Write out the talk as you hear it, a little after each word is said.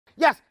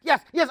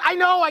yes, I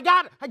know, I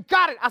got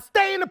it. I'll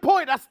stay in the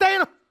point,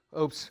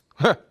 Oops,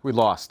 we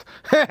lost.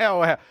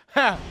 Hey,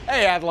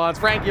 Athlons,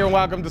 Frank here, and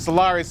welcome to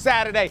Solaris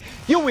Saturday,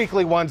 your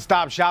weekly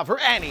one-stop shop for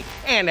any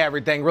and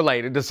everything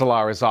related to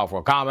Solaris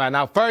Offworld Combat.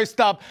 Now, first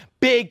up,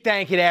 big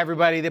thank you to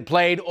everybody that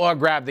played or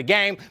grabbed the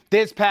game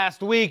this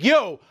past week.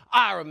 You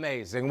are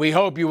amazing. We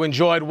hope you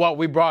enjoyed what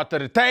we brought to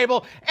the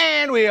table,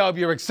 and we hope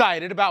you're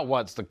excited about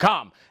what's to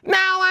come.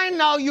 Now, I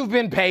know you've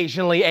been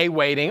patiently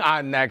awaiting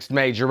our next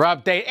major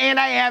update, and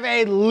I have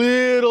a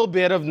little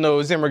bit of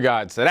news in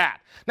regards to that.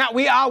 Now,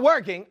 we are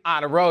working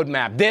on a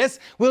roadmap. This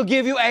will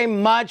give you a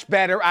much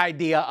better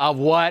idea of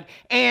what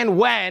and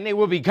when it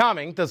will be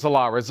coming to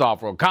Solaris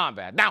Offworld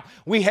Combat. Now,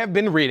 we have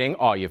been reading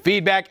all your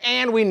feedback,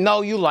 and we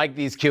know you like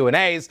these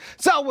Q&As,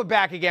 so we're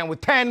back again with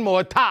 10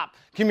 more top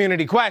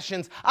community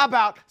questions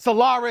about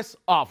Solaris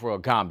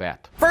Offworld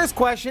Combat. First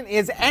question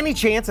is, any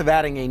chance of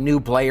adding a new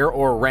player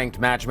or ranked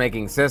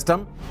matchmaking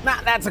system? Now,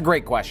 that's a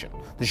great question.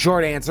 The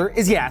short answer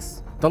is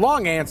yes. The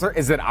long answer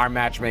is that our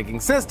matchmaking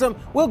system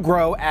will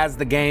grow as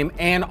the game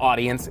and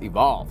audience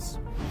evolves.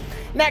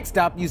 Next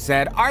up, you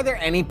said, are there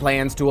any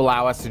plans to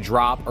allow us to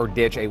drop or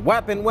ditch a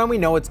weapon when we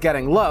know it's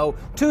getting low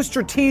to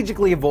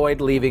strategically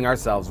avoid leaving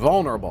ourselves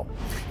vulnerable?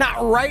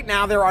 Now, right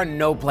now, there are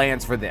no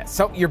plans for this.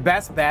 So your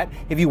best bet,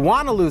 if you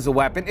want to lose a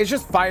weapon, is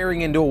just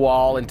firing into a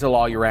wall until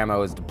all your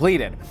ammo is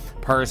depleted.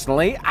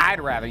 Personally, I'd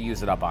rather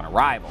use it up on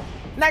arrival.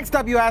 Next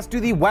up, you asked,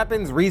 do the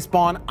weapons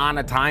respawn on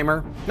a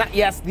timer? Now,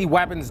 yes, the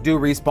weapons do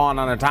respawn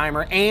on a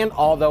timer, and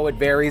although it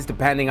varies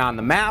depending on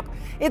the map,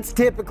 it's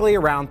typically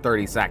around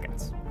 30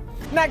 seconds.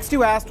 Next,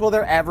 you asked, will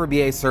there ever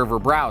be a server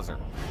browser?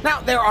 Now,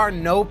 there are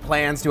no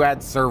plans to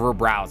add server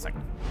browsing.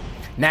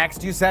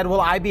 Next, you said, will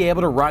I be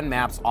able to run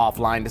maps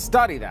offline to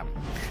study them?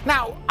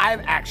 Now,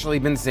 I've actually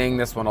been seeing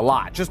this one a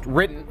lot, just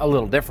written a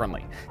little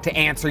differently. To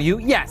answer you,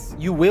 yes,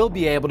 you will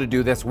be able to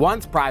do this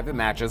once private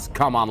matches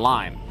come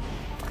online.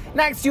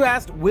 Next, you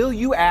asked, will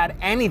you add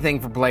anything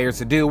for players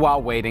to do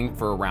while waiting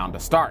for a round to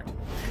start?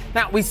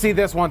 Now, we see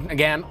this one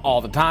again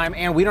all the time,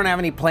 and we don't have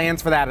any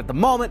plans for that at the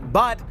moment,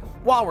 but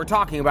while we're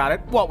talking about it,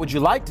 what would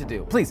you like to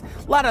do? Please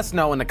let us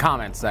know in the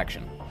comments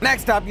section.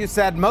 Next up, you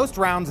said, most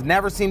rounds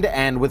never seem to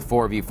end with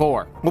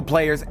 4v4. Will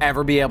players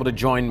ever be able to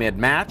join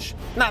mid-match?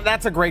 Now,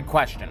 that's a great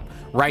question.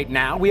 Right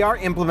now, we are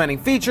implementing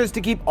features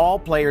to keep all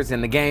players in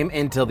the game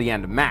until the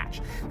end of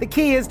match. The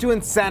key is to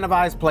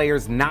incentivize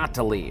players not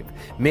to leave.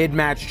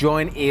 Mid-match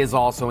join is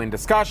also in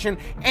discussion,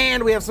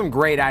 and we have some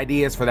great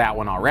ideas for that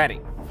one already.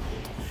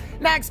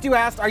 Next, you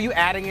asked, are you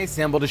adding a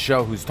symbol to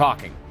show who's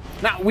talking?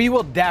 Now, we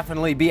will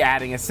definitely be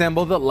adding a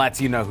symbol that lets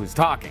you know who's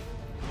talking.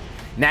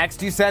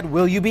 Next, you said,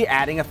 will you be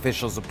adding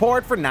official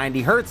support for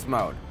 90 Hz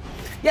mode?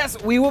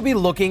 Yes, we will be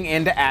looking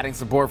into adding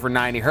support for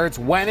 90 Hz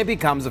when it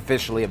becomes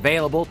officially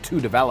available to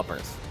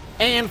developers.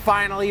 And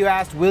finally, you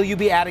asked, will you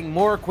be adding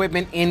more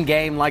equipment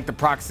in-game like the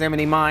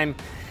proximity mine?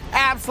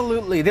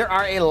 Absolutely, there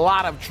are a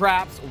lot of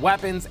traps,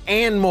 weapons,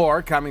 and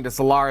more coming to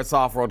Solaris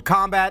Offworld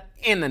Combat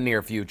in the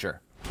near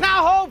future.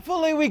 Now,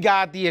 hopefully we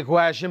got the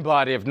question,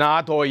 but if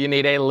not, or you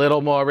need a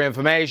little more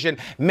information,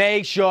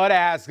 make sure to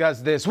ask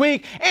us this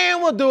week,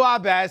 and we'll do our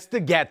best to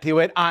get to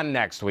it on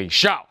next week's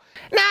show.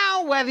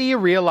 Now, whether you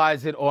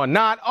realize it or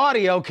not,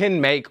 audio can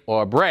make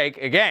or break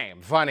a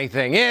game. Funny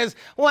thing is,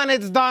 when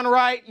it's done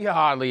right, you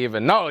hardly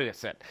even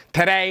notice it.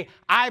 Today,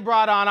 I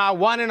brought on our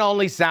one and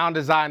only sound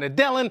designer,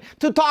 Dylan,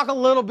 to talk a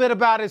little bit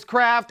about his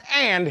craft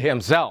and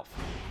himself.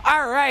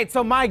 Alright,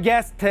 so my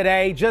guest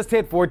today just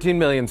hit 14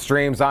 million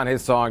streams on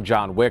his song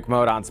John Wick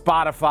Mode on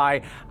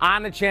Spotify,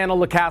 on the channel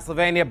La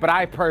Castlevania, but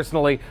I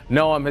personally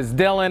know him as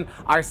Dylan,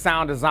 our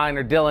sound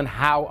designer. Dylan,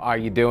 how are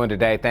you doing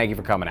today? Thank you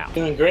for coming out.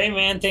 Doing great,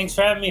 man. Thanks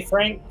for having me,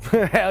 Frank.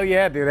 Hell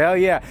yeah, dude, hell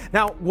yeah.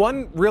 Now,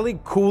 one really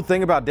cool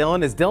thing about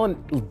Dylan is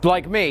Dylan,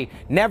 like me,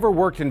 never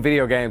worked in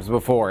video games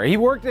before. He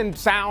worked in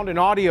sound and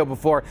audio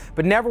before,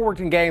 but never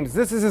worked in games.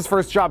 This is his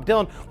first job.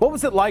 Dylan, what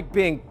was it like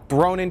being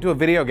thrown into a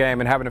video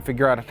game and having to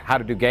figure out how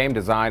to do game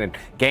design and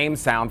game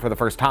sound for the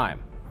first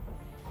time?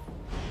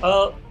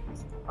 You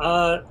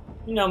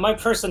know, my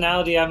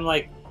personality,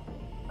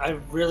 I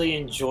really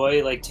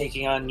enjoy like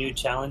taking on new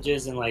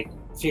challenges and like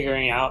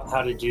figuring out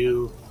how to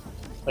do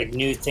like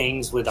new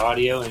things with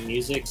audio and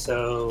music.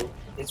 So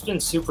it's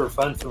been super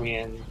fun for me,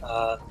 and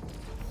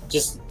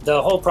just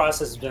the whole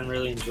process has been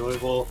really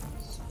enjoyable.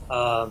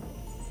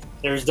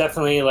 There's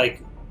definitely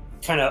like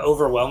kind of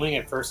overwhelming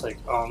at first, like,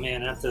 oh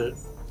man, I have to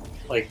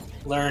like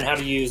learn how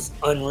to use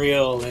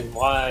Unreal and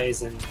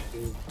Wise and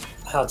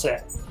how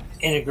to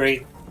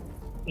integrate,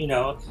 you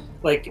know,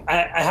 like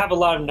I have a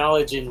lot of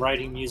knowledge in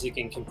writing music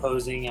and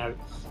composing.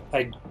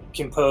 I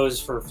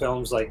composed for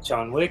films like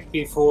John Wick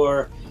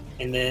before,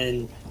 and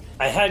then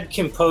I had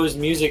composed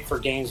music for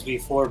games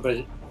before,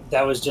 but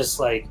that was just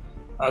like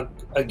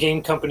a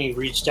game company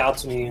reached out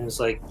to me and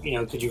was like, you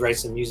know, could you write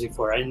some music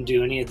for it? I didn't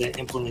do any of the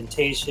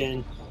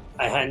implementation.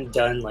 I hadn't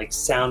done like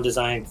sound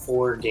design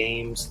for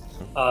games,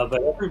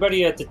 but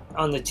everybody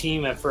on the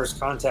team at First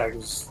Contact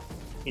was,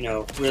 you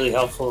know, really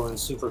helpful and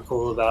super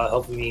cool about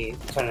helping me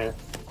kind of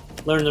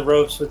learn the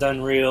ropes with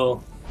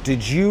Unreal,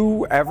 did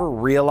you ever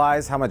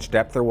realize how much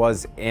depth there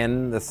was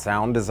in the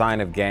sound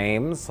design of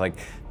games? Like,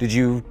 did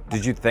you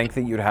think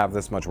that you'd have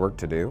this much work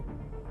to do?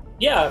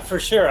 Yeah, for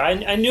sure.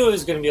 I knew it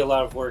was going to be a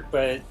lot of work,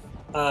 but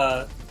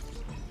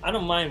I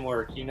don't mind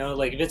work, you know?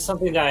 Like, if it's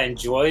something that I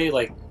enjoy,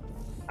 like,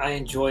 I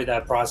enjoy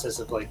that process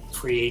of, like,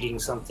 creating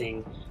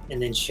something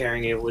and then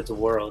sharing it with the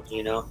world,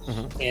 you know?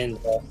 And,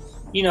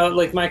 you know,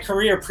 like, my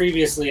career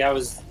previously, I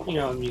was, you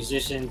know, a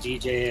musician,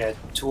 DJ. I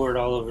toured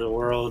all over the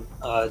world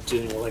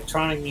doing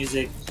electronic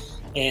music.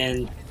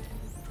 And,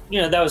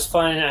 you know, that was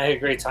fun. I had a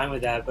great time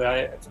with that. But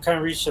I kind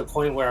of reached a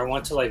point where I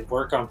want to, like,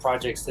 work on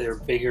projects that are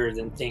bigger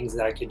than things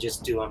that I could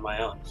just do on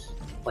my own.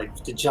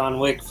 Like the John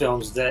Wick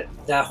films, that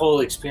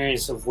whole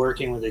experience of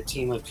working with a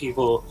team of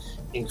people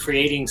and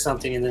creating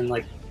something and then,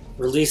 like,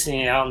 releasing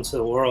it out into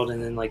the world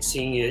and then, like,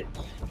 seeing it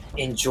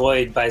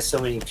enjoyed by so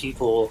many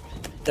people,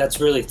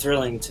 that's really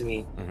thrilling to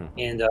me.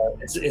 And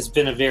it's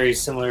been a very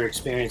similar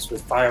experience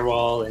with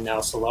Firewall and now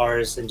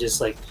Solaris, and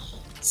just, like,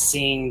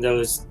 seeing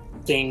those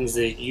things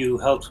that you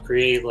helped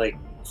create, like,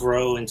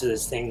 grow into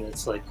this thing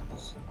that's, like,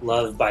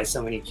 loved by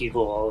so many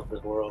people all over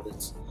the world.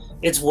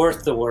 It's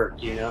worth the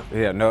work, you know?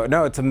 Yeah,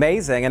 no, it's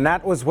amazing. And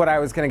that was what I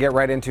was going to get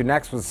right into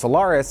next, was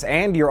Solaris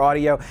and your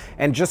audio.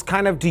 And just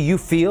kind of, do you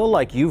feel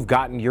like you've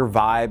gotten your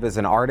vibe as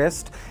an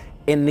artist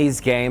in these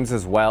games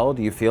as well?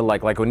 Do you feel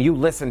like when you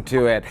listen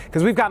to it,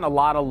 because we've gotten a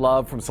lot of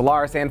love from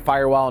Solaris and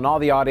Firewall and all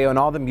the audio and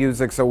all the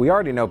music, so we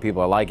already know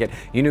people like it.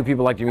 You knew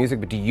people liked your music,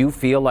 but do you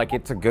feel like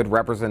it's a good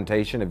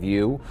representation of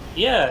you?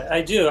 Yeah,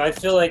 I do. I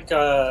feel like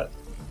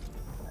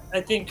I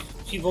think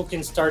people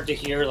can start to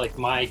hear, like,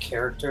 my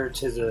character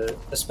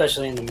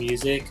especially in the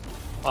music.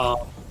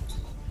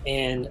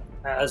 And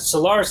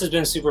Solaris has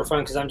been super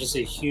fun because I'm just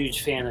a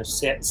huge fan of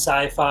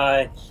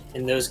sci-fi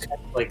and those kind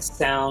of, like,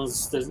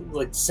 sounds, the,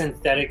 like,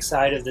 synthetic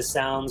side of the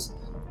sounds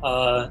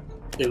that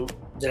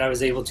I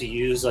was able to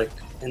use, like,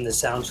 in the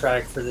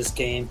soundtrack for this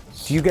game.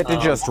 Do you get to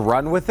just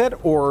run with it,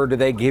 or do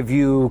they give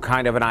you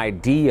kind of an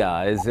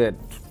idea? Is it,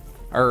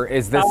 or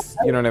is this,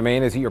 you know what I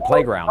mean? Is it your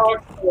playground?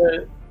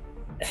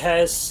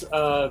 Hess,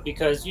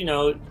 because, you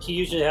know, he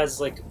usually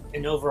has, like,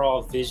 an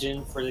overall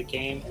vision for the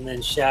game, and then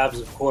Shabs,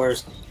 of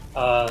course,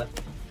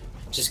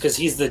 just because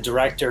he's the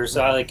director.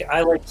 So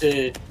I like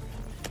to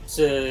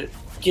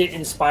get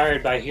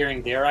inspired by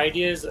hearing their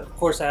ideas. Of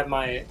course, I have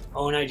my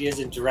own ideas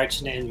and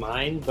direction in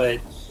mind, but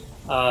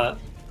I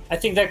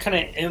think that kind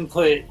of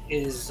input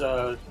is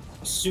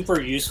super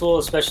useful,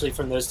 especially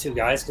from those two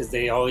guys, because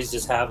they always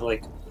just have,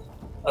 like,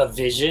 a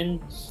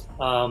vision.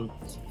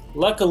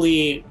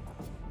 Luckily,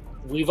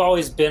 we've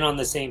always been on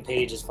the same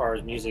page as far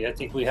as music. I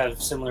think we have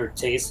similar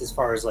tastes as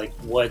far as, like,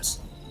 what's,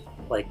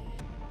 like,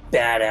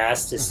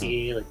 badass to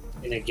see, like,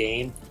 in a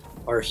game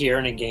or hear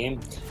in a game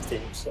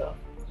thing. So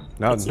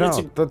that's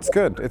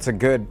good.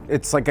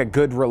 It's like a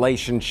good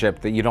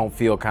relationship that you don't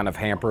feel kind of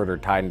hampered or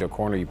tied into a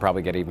corner. You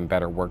probably get even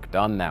better work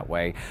done that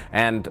way.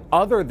 And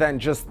other than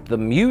just the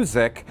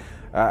music,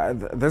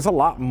 there's a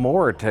lot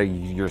more to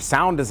your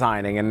sound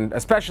designing, and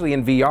especially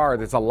in VR,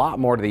 there's a lot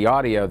more to the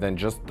audio than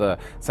just the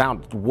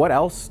sound. What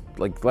else?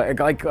 Like what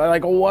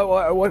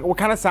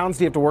kind of sounds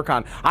do you have to work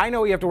on? I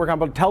know you have to work on,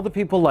 but tell the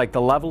people, like,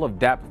 the level of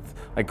depth,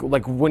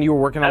 like when you were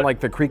working on, like,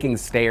 the creaking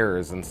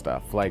stairs and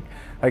stuff. Like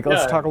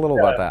let's talk a little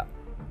about that.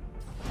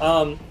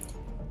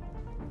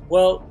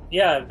 Well,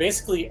 yeah,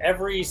 basically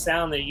every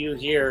sound that you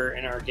hear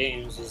in our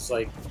games is,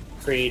 like,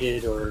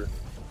 created or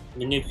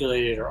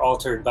manipulated or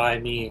altered by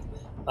me.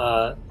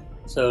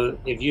 So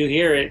if you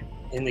hear it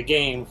in the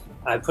game,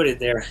 I put it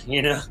there,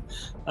 you know?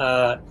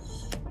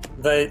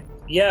 But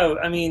yeah,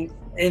 I mean,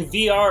 in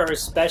VR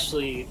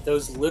especially,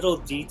 those little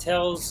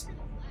details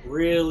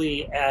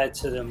really add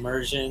to the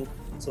immersion.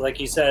 So like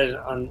you said,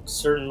 on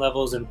certain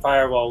levels in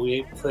Firewall,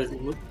 we put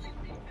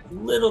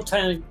little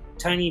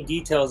tiny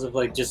details of,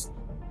 like, just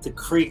the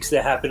creaks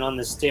that happen on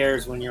the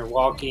stairs when you're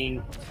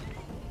walking.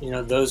 You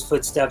know, those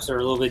footsteps are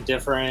a little bit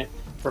different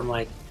from,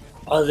 like,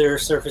 other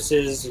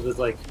surfaces, with,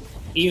 like,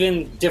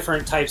 even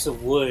different types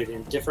of wood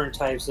and different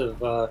types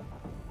of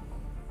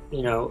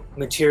you know,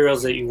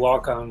 materials that you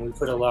walk on. We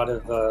put a lot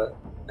of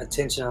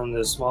attention on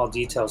those small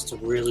details to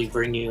really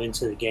bring you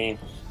into the game.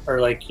 Or,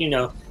 like, you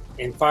know,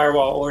 in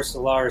Firewall or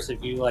Solaris,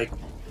 if you, like,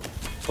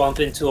 bump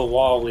into a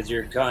wall with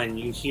your gun,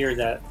 you hear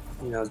that,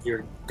 you know,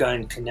 your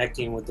gun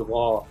connecting with the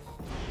wall.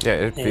 Yeah,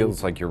 it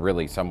feels like you're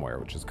really somewhere,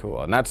 which is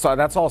cool. And that's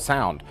all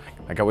sound.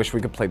 Like, I wish we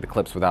could play the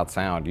clips without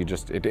sound.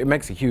 It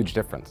makes a huge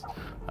difference.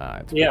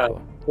 Yeah,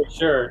 cool. For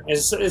sure.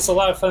 It's a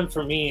lot of fun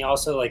for me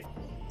also, like,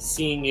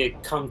 seeing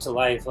it come to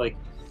life, like,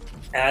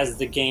 as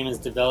the game is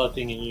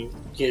developing and you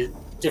get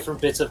different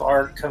bits of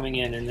art coming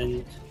in, and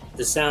then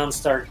the sounds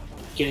start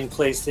getting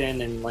placed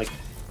in, and, like,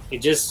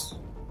 it just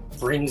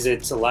brings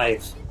it to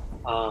life.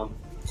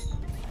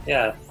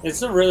 Yeah,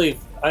 it's a really,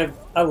 I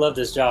love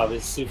this job.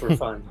 It's super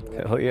fun. You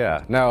know? Hell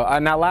yeah.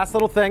 Now last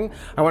little thing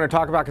I want to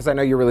talk about, because I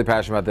know you're really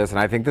passionate about this, and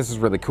I think this is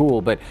really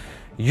cool, but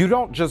you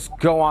don't just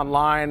go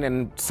online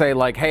and say,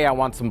 like, hey, I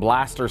want some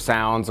blaster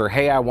sounds, or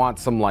hey, I want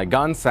some, like,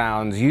 gun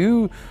sounds.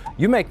 You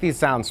make these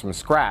sounds from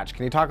scratch.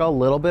 Can you talk a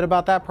little bit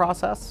about that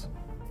process?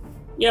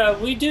 Yeah,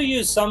 we do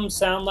use some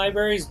sound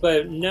libraries,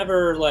 but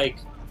never like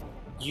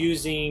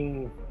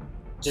using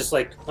just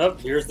like, oh,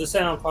 here's the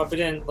sound, pop it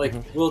in. Like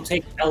we'll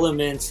take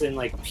elements and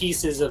like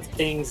pieces of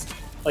things.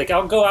 Like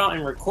I'll go out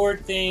and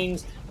record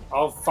things.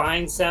 I'll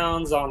find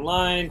sounds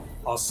online.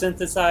 I'll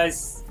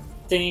synthesize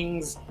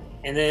things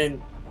and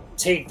then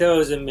take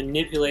those and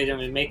manipulate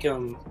them and make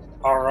them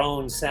our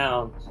own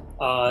sound.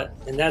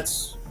 And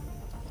that's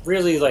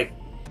really like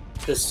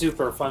the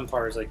super fun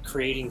part, is like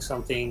creating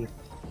something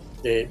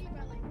that,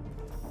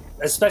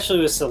 especially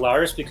with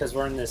Solaris, because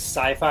we're in this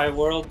sci-fi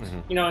world,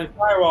 you know, in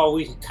Firewall,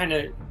 we kind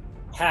of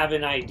have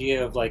an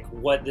idea of like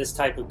what this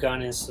type of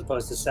gun is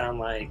supposed to sound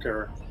like,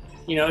 or,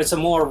 you know, it's a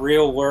more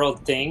real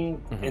world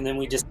thing. And then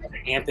we just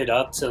amp it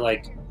up to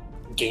like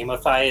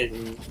gamify it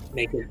and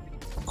make it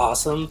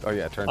awesome. Oh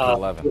yeah, turn to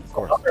 11, of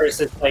course. Solaris,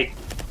 it's like,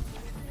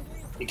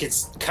 it could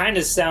kind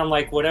of sound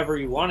like whatever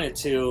you want it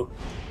to.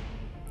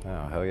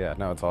 Oh, hell yeah.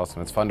 No, it's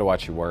awesome. It's fun to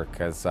watch you work,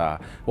 because,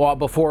 well,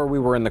 before we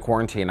were in the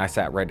quarantine, I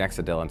sat right next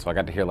to Dylan, so I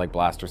got to hear, like,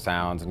 blaster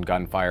sounds and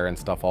gunfire and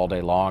stuff all day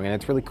long, and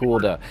it's really cool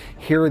to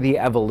hear the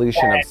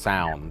evolution of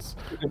sounds.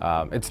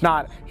 It's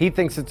not, he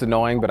thinks it's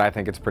annoying, but I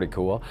think it's pretty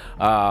cool.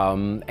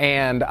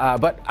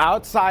 But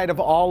outside of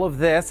all of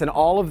this and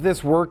all of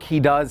this work he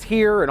does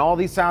here and all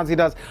these sounds he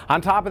does, on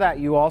top of that,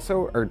 you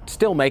also are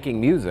still making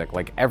music,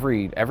 like,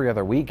 every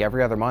other week,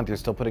 every other month, you're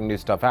still putting new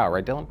stuff out,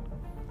 right, Dylan?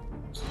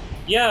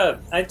 Yeah,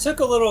 I took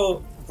a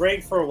little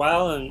break for a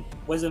while and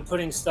wasn't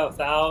putting stuff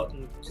out,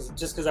 and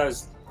just because I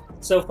was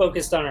so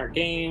focused on our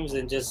games,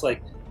 and just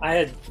like I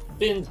had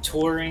been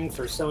touring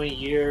for so many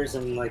years,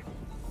 and like,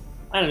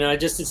 I don't know, I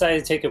just decided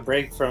to take a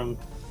break from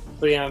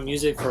putting out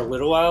music for a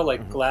little while,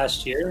 like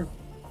last year.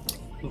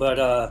 But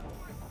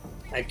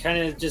I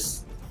kind of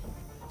just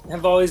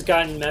have always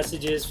gotten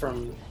messages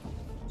from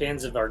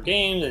fans of our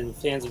games and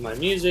fans of my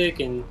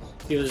music, and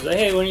he was like,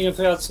 hey, when are you gonna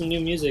put out some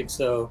new music?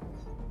 So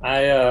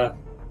I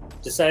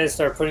decided to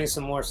start putting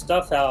some more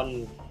stuff out,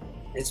 and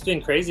it's been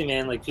crazy,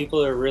 man. Like,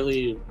 people are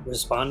really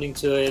responding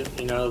to it.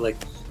 You know, like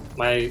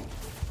my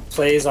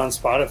plays on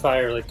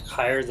Spotify are like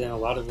higher than a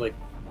lot of like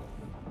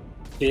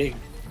big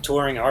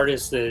touring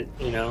artists that,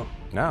 you know.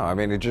 No, I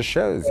mean, it just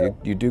shows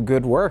you do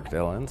good work,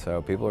 Dylan,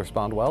 so people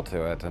respond well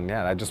to it. And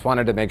yeah, I just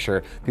wanted to make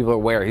sure people are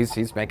aware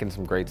he's making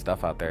some great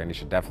stuff out there, and you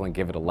should definitely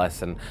give it a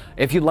listen.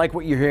 If you like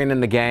what you're hearing in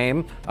the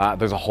game,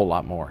 there's a whole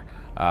lot more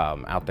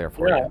out there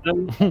for you.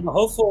 I'm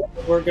hopeful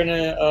we're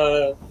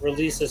gonna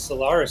release a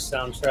Solaris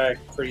soundtrack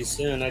pretty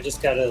soon. I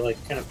just gotta like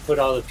kind of put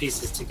all the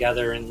pieces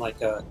together in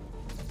like a,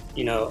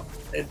 you know,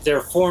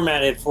 they're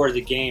formatted for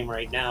the game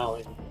right now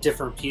in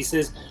different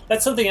pieces.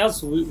 That's something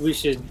else we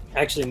should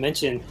actually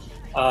mention.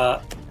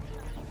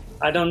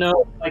 I don't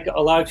know, like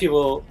a lot of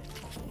people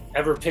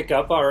ever pick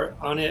up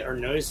on it or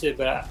notice it,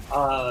 but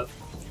a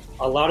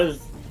lot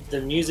of the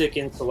music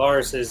in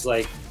Solaris is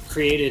like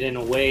created in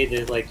a way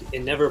that like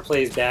it never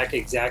plays back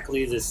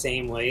exactly the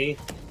same way.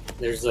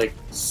 There's like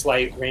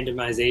slight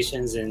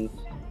randomizations, and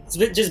it's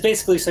just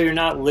basically so you're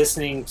not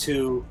listening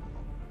to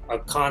a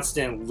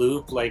constant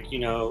loop. Like, you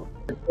know,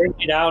 break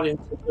it out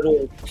into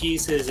little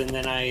pieces, and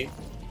then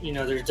you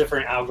know, there's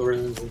different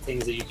algorithms and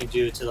things that you can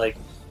do to like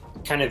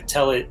kind of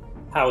tell it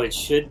how it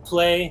should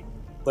play,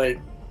 but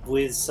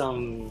with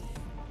some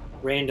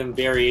random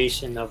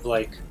variation of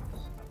like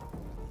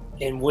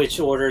in which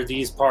order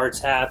these parts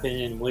happen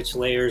and which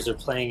layers are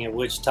playing at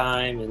which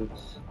time and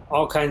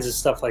all kinds of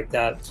stuff like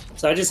that.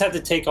 So I just have to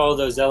take all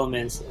those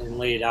elements and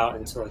lay it out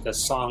into like a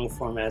song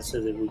format so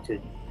that we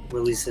could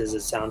release it as a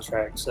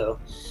soundtrack. So,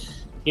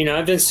 you know,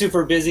 I've been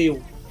super busy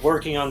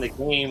working on the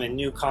game and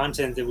new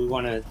content that we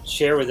want to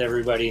share with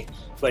everybody,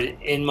 but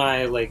in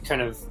my like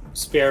kind of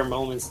spare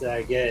moments that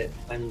I get,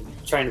 I'm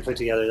trying to put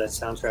together that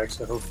soundtrack,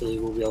 so hopefully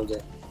we'll be able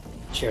to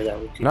share that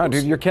with people. No,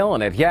 dude, you're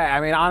killing it. Yeah,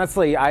 I mean,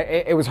 honestly,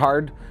 it was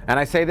hard, and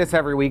I say this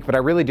every week, but I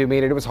really do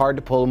mean it. It was hard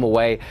to pull him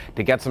away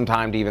to get some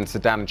time to even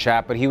sit down and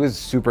chat, but he was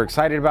super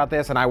excited about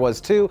this, and I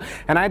was too,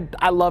 and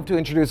I love to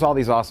introduce all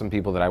these awesome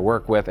people that I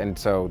work with, and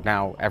so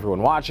now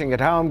everyone watching at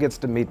home gets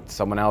to meet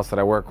someone else that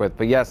I work with.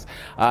 But yes,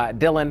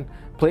 Dylan,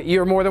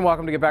 you're more than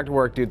welcome to get back to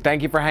work, dude.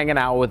 Thank you for hanging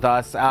out with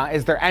us.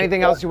 Is there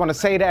anything else you want to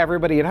say to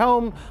everybody at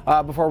home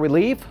before we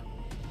leave?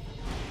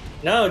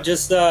 No,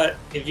 just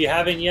if you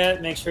haven't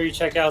yet, make sure you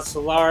check out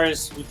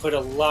Solaris. We put a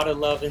lot of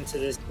love into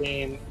this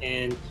game,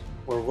 and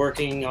we're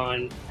working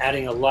on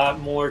adding a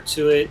lot more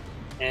to it.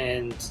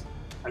 And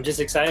I'm just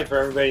excited for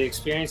everybody to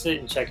experience it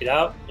and check it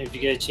out. And if you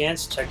get a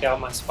chance, check out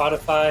my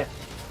Spotify.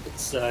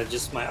 It's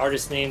just my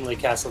artist name, Lake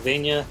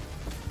Castlevania.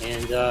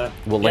 And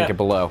we'll link it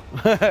below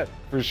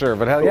for sure.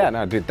 But hell yeah,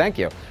 no, dude, thank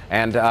you.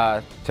 And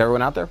to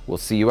everyone out there, we'll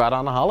see you out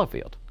on the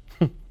holofield.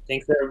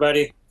 Thanks,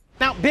 everybody.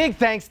 Now, big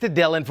thanks to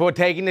Dylan for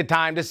taking the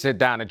time to sit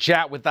down and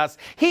chat with us.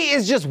 He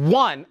is just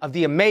one of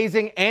the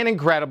amazing and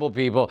incredible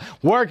people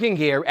working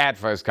here at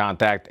First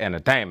Contact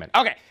Entertainment.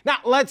 Okay, now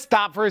let's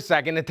stop for a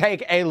second to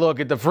take a look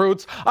at the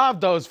fruits of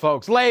those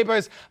folks'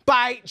 labors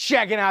by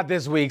checking out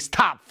this week's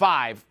top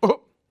 5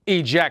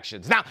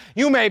 Ejections. Now,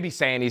 you may be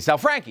saying to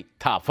yourself, Frankie,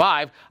 top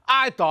 5?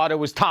 I thought it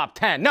was top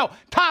 10. No,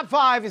 top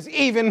 5 is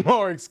even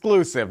more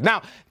exclusive.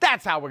 Now,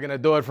 that's how we're going to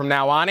do it from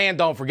now on. And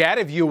don't forget,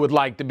 if you would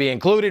like to be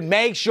included,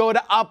 make sure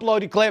to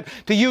upload your clip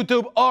to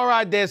YouTube or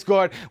our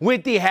Discord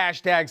with the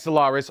hashtag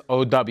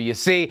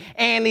SolarisOWC,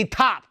 and the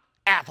top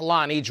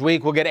athlon each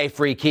week will get a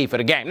free key for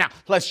the game. Now,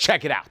 let's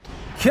check it out.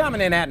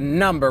 Coming in at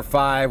number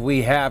 5,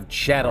 we have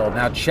Chettle.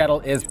 Now,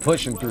 Chettle is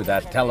pushing through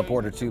that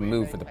teleporter to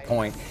move for the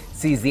point.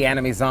 Sees the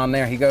enemies on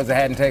there. He goes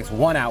ahead and takes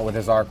one out with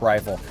his arc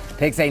rifle.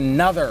 Takes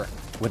another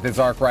with his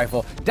arc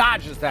rifle.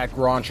 Dodges that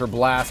launcher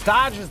blast.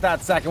 Dodges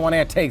that second one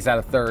and takes out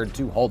a third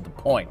to hold the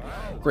point.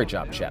 Great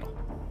job, Chettle.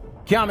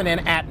 Coming in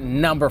at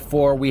number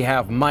 4, we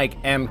have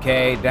Mike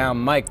MK. Down,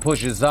 Mike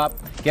pushes up,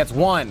 gets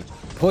 1.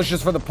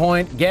 Pushes for the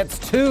point, gets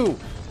 2.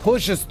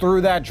 Pushes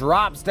through that,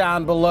 drops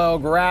down below,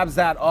 grabs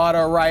that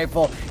auto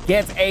rifle,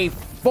 gets a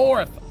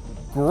 4th.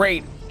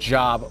 Great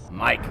job,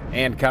 Mike.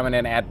 And coming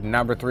in at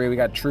number 3, we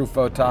got True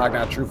Photog.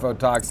 Now, True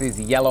Photog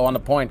sees yellow on the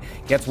point,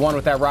 gets 1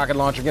 with that rocket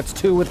launcher, gets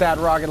 2 with that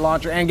rocket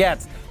launcher, and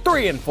gets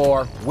 3 and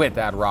 4 with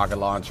that rocket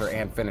launcher,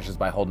 and finishes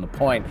by holding the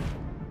point.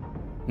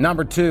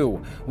 Number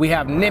 2, we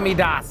have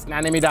Nimidas.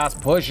 Now,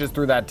 Nimidas pushes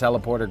through that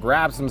teleporter,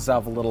 grabs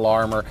himself a little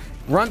armor,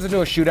 runs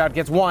into a shootout,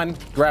 gets 1,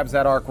 grabs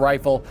that arc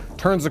rifle,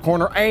 turns the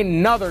corner,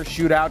 another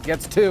shootout,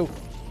 gets 2,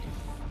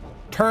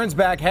 turns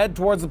back, head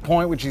towards the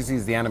point, which he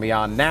sees the enemy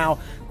on now,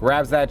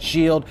 grabs that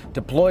shield,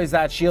 deploys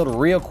that shield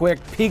real quick,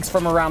 peeks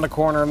from around the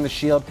corner of the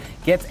shield,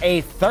 gets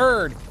a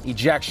 3rd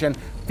ejection,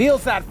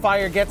 feels that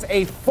fire, gets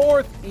a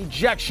 4th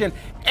ejection,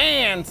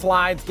 and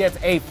slides, gets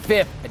a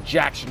 5th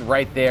ejection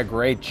right there.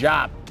 Great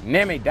job,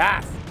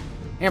 Nimidas.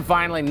 And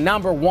finally,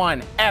 number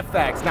 1,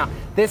 FX. Now,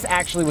 this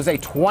actually was a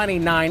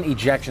 29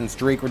 ejection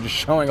streak. We're just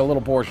showing a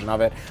little portion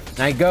of it.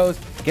 Now he goes,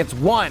 gets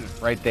 1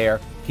 right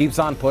there, keeps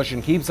on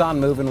pushing, keeps on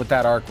moving with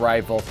that arc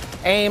rifle,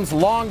 aims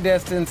long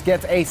distance,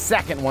 gets a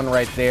 2nd one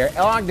right there,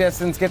 long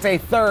distance, gets a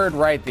 3rd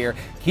right there,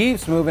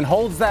 keeps moving,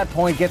 holds that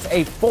point, gets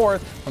a 4th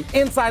from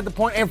inside the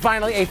point, and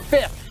finally a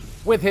 5th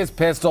with his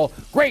pistol.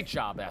 Great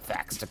job,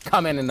 FX, to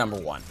come in at number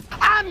 1.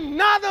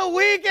 Another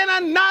week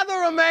and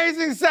another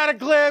amazing set of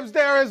clips.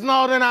 There is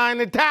no denying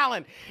the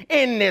talent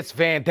in this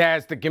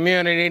fantastic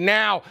community.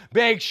 Now,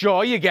 make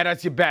sure you get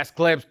us your best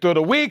clips through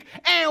the week,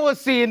 and we'll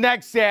see you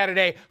next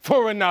Saturday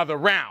for another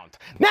round.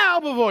 Now,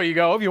 before you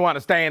go, if you want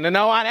to stay in the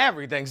know on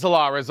everything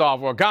Solaris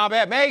Offworld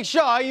Combat, make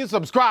sure you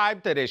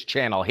subscribe to this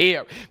channel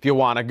here. If you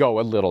want to go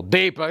a little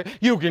deeper,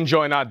 you can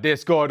join our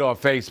Discord or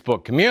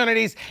Facebook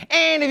communities.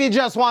 And if you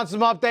just want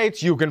some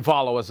updates, you can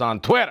follow us on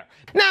Twitter.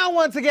 Now,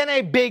 once again,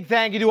 a big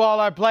thank you to all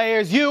our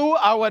players. You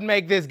are what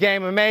make this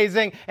game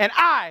amazing, and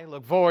I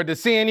look forward to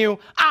seeing you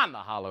on the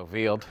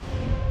holofield.